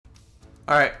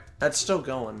Alright, that's still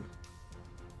going.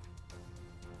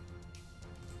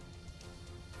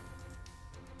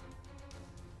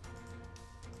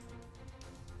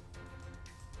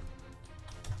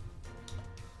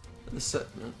 The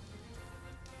segment.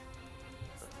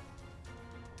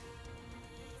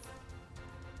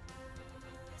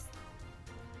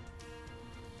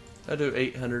 I do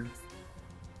 800.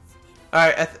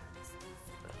 Alright,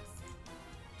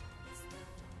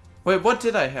 wait, what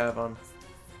did I have on?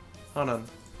 Hold on.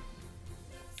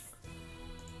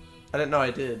 I didn't know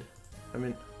I did. I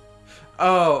mean...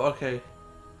 Oh, okay.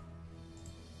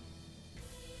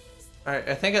 Alright,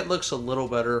 I think it looks a little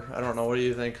better. I don't know, what do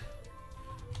you think?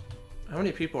 How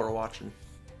many people are watching?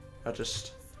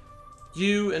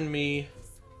 You and me.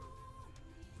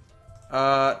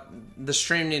 The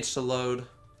stream needs to load.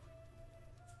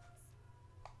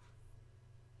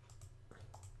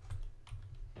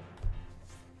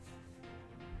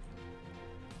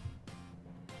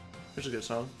 Here's a good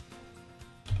song.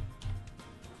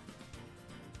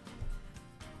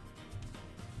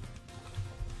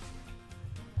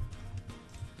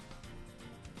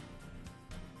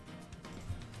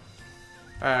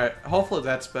 Alright, hopefully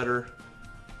that's better.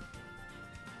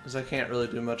 Because I can't really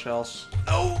do much else.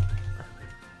 Oh!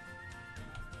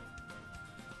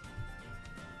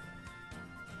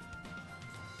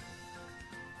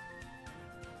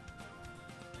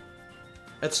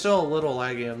 It's still a little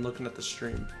laggy, I'm looking at the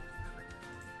stream.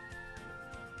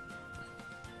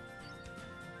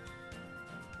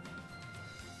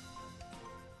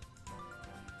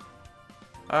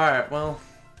 Alright, well...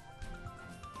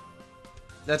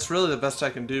 That's really the best I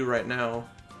can do right now.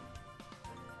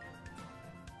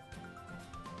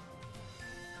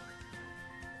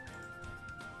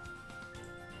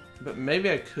 But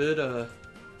maybe I could,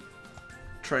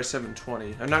 try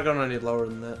 720. I'm not going any lower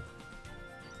than that.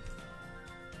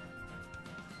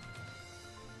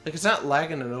 Like, it's not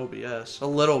lagging in OBS. A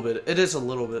little bit. It is a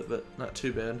little bit, but not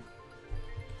too bad.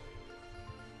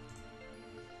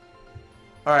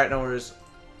 Alright, no worries.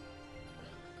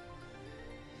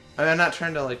 I mean, I'm not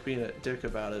trying to, like, be a dick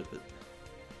about it, but...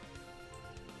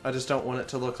 I just don't want it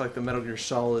to look like the Metal Gear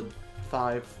Solid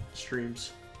 5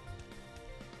 streams.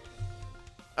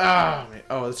 Ah, man.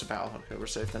 Oh, it's a foul. Okay, we're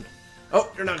safe then.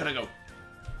 Oh, you're not gonna go.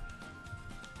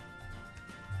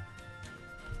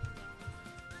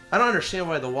 I don't understand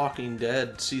why The Walking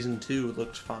Dead Season 2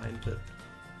 looked fine, but...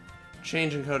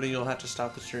 Change encoding, you'll have to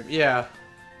stop the stream. Yeah.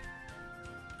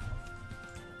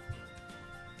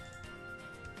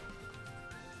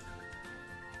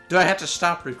 Do I have to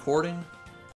stop recording?